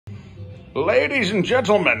Ladies and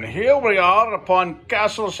gentlemen, here we are upon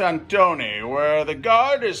Castle Santoni, where the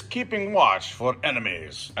guard is keeping watch for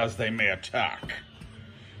enemies as they may attack.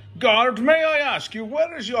 Guard, may I ask you,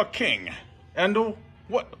 where is your king? And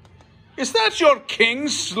what? Is that your king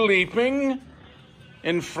sleeping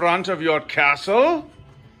in front of your castle?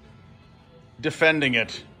 Defending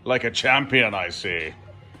it like a champion, I see.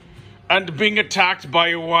 And being attacked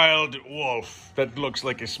by a wild wolf that looks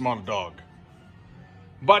like a small dog.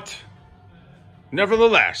 But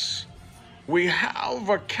nevertheless, we have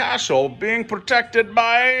a castle being protected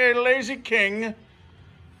by a lazy king.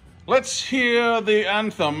 Let's hear the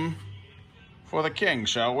anthem for the king,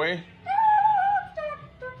 shall we?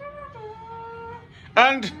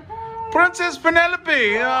 And Princess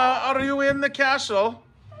Penelope, are you in the castle?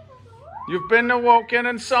 You've been awoken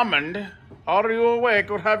and summoned. Are you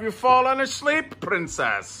awake or have you fallen asleep,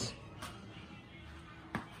 princess?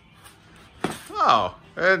 Oh,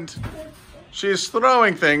 and she's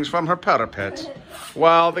throwing things from her parapet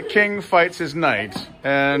while the king fights his knight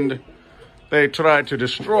and they try to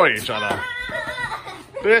destroy each other.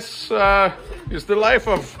 This is the life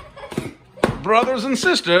of brothers and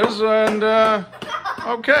sisters, and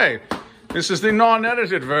okay. This is the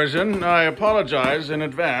non-edited version. I apologize in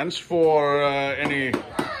advance for any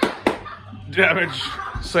damage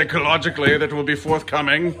psychologically that will be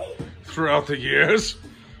forthcoming throughout the years.